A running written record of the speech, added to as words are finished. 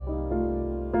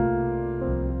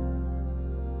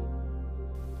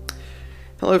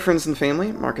Hello friends and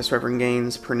family, Marcus Reverend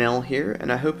Gaines Purnell here,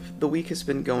 and I hope the week has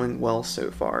been going well so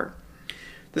far.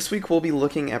 This week we'll be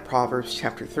looking at Proverbs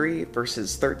chapter 3,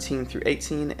 verses 13 through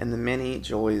 18, and the many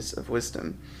joys of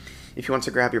wisdom. If you want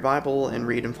to grab your Bible and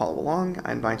read and follow along,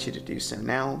 I invite you to do so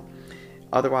now.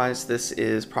 Otherwise, this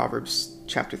is Proverbs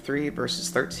chapter 3,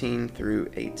 verses 13 through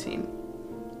 18.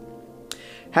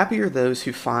 Happy are those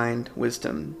who find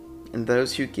wisdom, and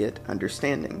those who get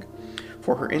understanding.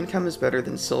 For her income is better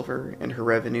than silver, and her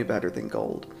revenue better than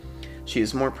gold. She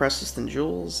is more precious than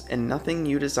jewels, and nothing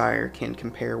you desire can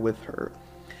compare with her.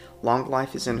 Long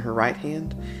life is in her right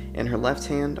hand, and her left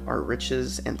hand are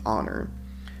riches and honor.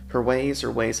 Her ways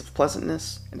are ways of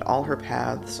pleasantness, and all her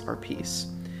paths are peace.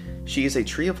 She is a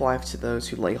tree of life to those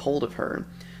who lay hold of her.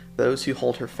 Those who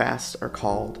hold her fast are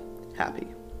called happy.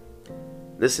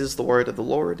 This is the word of the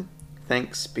Lord.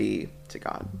 Thanks be to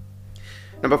God.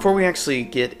 Now, before we actually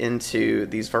get into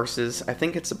these verses, I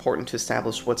think it's important to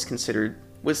establish what's considered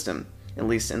wisdom, at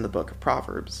least in the book of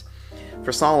Proverbs.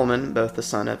 For Solomon, both the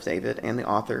son of David and the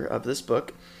author of this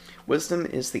book, wisdom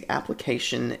is the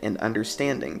application and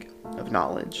understanding of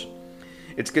knowledge.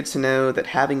 It's good to know that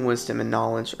having wisdom and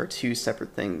knowledge are two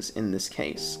separate things in this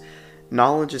case.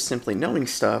 Knowledge is simply knowing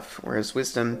stuff, whereas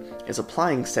wisdom is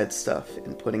applying said stuff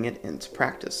and putting it into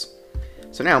practice.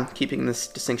 So now, keeping this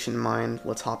distinction in mind,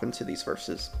 let's hop into these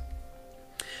verses.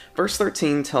 Verse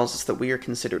 13 tells us that we are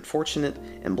considered fortunate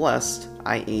and blessed,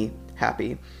 i.e.,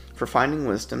 happy, for finding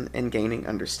wisdom and gaining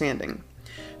understanding.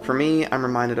 For me, I'm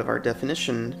reminded of our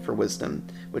definition for wisdom,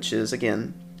 which is,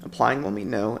 again, applying what we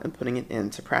know and putting it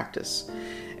into practice.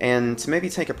 And to maybe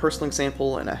take a personal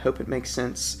example, and I hope it makes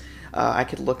sense, I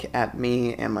could look at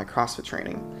me and my CrossFit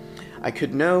training. I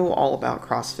could know all about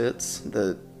CrossFit,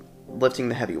 the lifting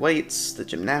the heavy weights, the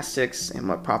gymnastics, and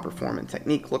what proper form and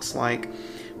technique looks like,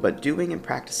 but doing and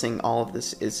practicing all of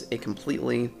this is a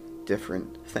completely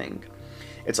different thing.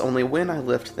 It's only when I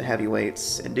lift the heavy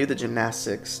weights and do the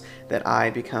gymnastics that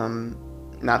I become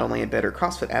not only a better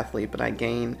CrossFit athlete, but I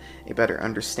gain a better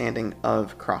understanding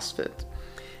of CrossFit.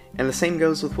 And the same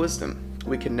goes with wisdom.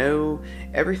 We can know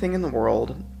everything in the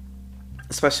world,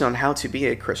 especially on how to be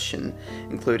a Christian,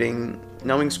 including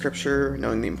knowing scripture,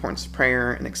 knowing the importance of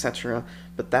prayer, and etc.,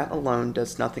 but that alone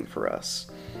does nothing for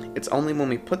us. It's only when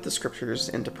we put the scriptures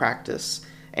into practice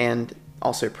and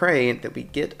also pray that we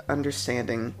get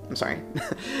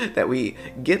that we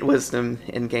get wisdom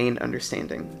and gain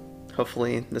understanding.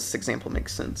 Hopefully this example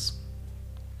makes sense.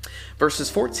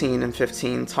 Verses 14 and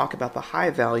 15 talk about the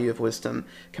high value of wisdom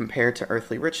compared to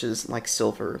earthly riches like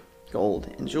silver,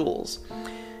 gold, and jewels.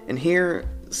 And here,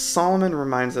 Solomon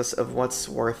reminds us of what's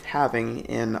worth having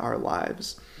in our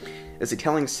lives. Is he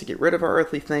telling us to get rid of our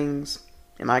earthly things?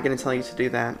 Am I going to tell you to do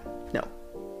that? No,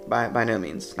 by no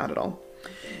means, not at all.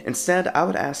 Instead, I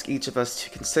would ask each of us to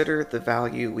consider the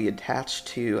value we attach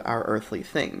to our earthly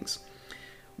things.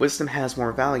 Wisdom has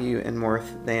more value and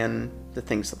worth than the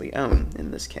things that we own in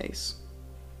this case.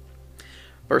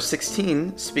 Verse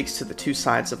 16 speaks to the two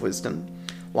sides of wisdom,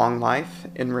 long life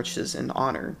and riches and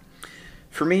honor.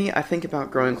 For me, I think about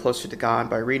growing closer to God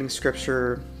by reading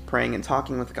scripture, praying and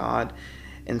talking with God,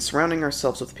 and surrounding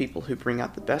ourselves with people who bring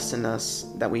out the best in us,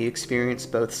 that we experience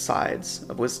both sides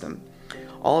of wisdom.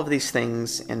 All of these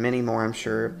things, and many more I'm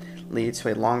sure, lead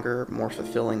to a longer, more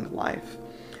fulfilling life.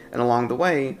 And along the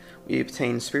way, we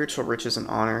obtain spiritual riches and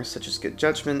honor, such as good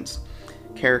judgment,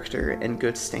 character, and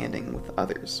good standing with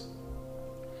others.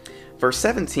 Verse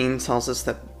 17 tells us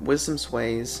that wisdom's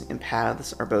ways and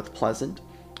paths are both pleasant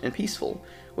and peaceful,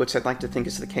 which I'd like to think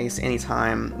is the case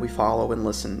anytime we follow and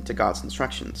listen to God's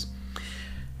instructions.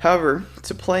 However,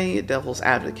 to play devil's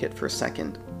advocate for a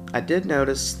second, I did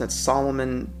notice that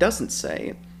Solomon doesn't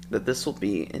say that this will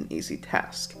be an easy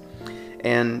task.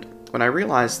 And when I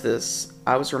realized this,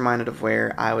 I was reminded of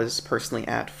where I was personally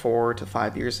at 4 to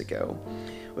 5 years ago.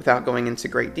 Without going into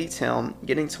great detail,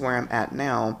 getting to where I'm at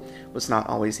now was not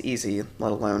always easy,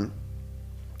 let alone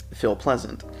feel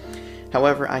pleasant.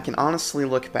 However, I can honestly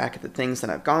look back at the things that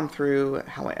I've gone through,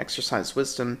 how I exercised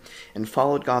wisdom, and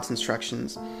followed God's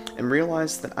instructions, and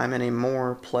realize that I'm in a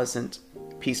more pleasant,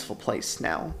 peaceful place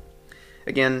now.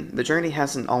 Again, the journey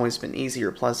hasn't always been easy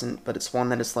or pleasant, but it's one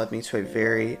that has led me to a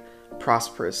very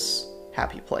prosperous,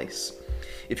 happy place.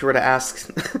 If you were to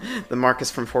ask the Marcus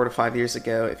from 4 to 5 years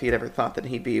ago if he'd ever thought that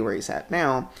he'd be where he's at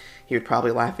now, he would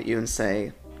probably laugh at you and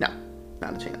say, no,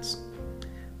 not a chance.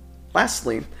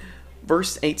 Lastly,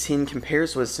 verse 18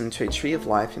 compares wisdom to a tree of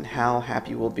life and how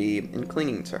happy we'll be in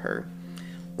clinging to her.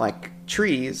 Like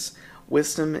trees,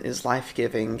 wisdom is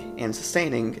life-giving and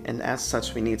sustaining, and as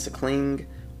such we need to cling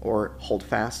or hold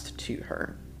fast to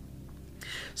her.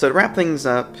 So to wrap things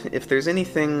up, if there's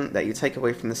anything that you take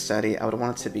away from this study, I would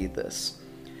want it to be this.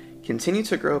 Continue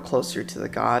to grow closer to the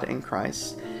God in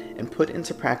Christ and put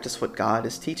into practice what God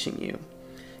is teaching you.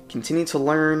 Continue to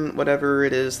learn whatever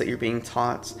it is that you're being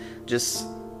taught. Just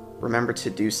remember to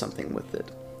do something with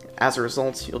it. As a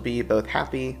result, you'll be both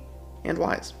happy and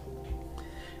wise.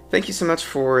 Thank you so much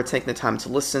for taking the time to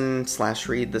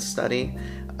listen/read this study.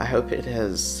 I hope it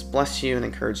has blessed you and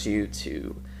encouraged you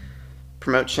to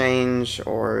promote change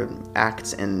or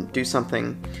act and do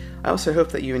something. I also hope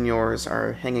that you and yours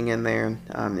are hanging in there.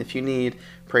 If you need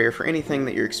prayer for anything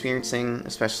that you're experiencing,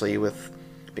 especially with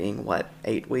being,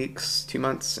 8 weeks, 2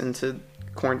 months into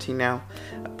quarantine now,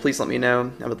 please let me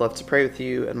know. I would love to pray with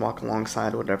you and walk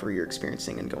alongside whatever you're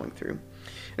experiencing and going through.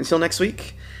 Until next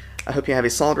week, I hope you have a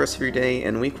solid rest of your day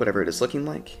and week, whatever it is looking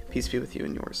like. Peace be with you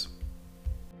and yours.